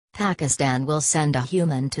Pakistan will send a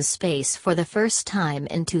human to space for the first time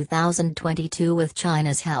in 2022 with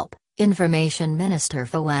China's help, Information Minister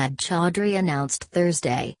Fawad Chaudhry announced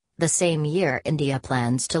Thursday, the same year India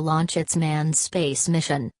plans to launch its manned space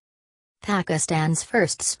mission. Pakistan's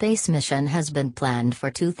first space mission has been planned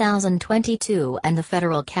for 2022 and the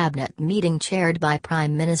federal cabinet meeting chaired by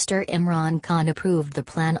Prime Minister Imran Khan approved the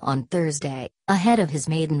plan on Thursday, ahead of his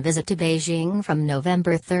maiden visit to Beijing from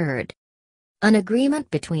November 3. An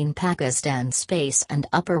agreement between Pakistan Space and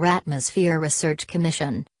Upper Atmosphere Research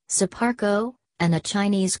Commission, SUPARCO, and a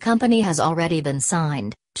Chinese company has already been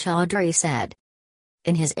signed, Chaudhry said.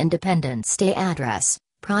 In his Independence Day address,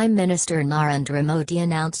 Prime Minister Narendra Modi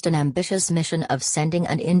announced an ambitious mission of sending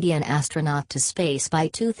an Indian astronaut to space by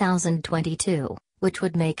 2022, which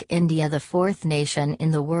would make India the fourth nation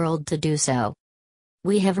in the world to do so.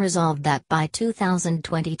 We have resolved that by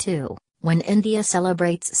 2022, when India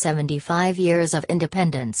celebrates 75 years of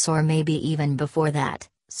independence or maybe even before that,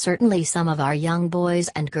 certainly some of our young boys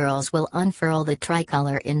and girls will unfurl the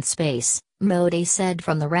tricolour in space, Modi said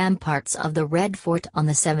from the ramparts of the Red Fort on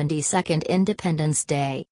the 72nd Independence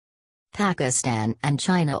Day. Pakistan and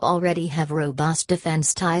China already have robust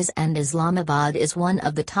defense ties and Islamabad is one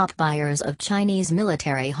of the top buyers of Chinese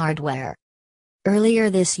military hardware.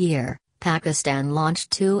 Earlier this year, Pakistan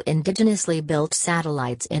launched 2 indigenously built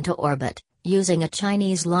satellites into orbit, using a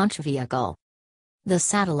Chinese launch vehicle. The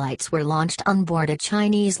satellites were launched on board a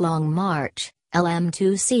Chinese Long March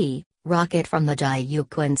LM-2C rocket from the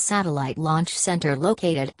Jiuquan Satellite Launch Center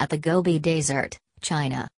located at the Gobi Desert,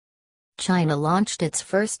 China. China launched its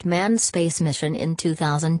first manned space mission in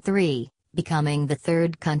 2003, becoming the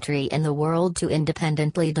third country in the world to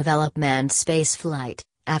independently develop manned spaceflight,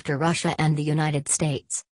 after Russia and the United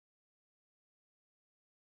States.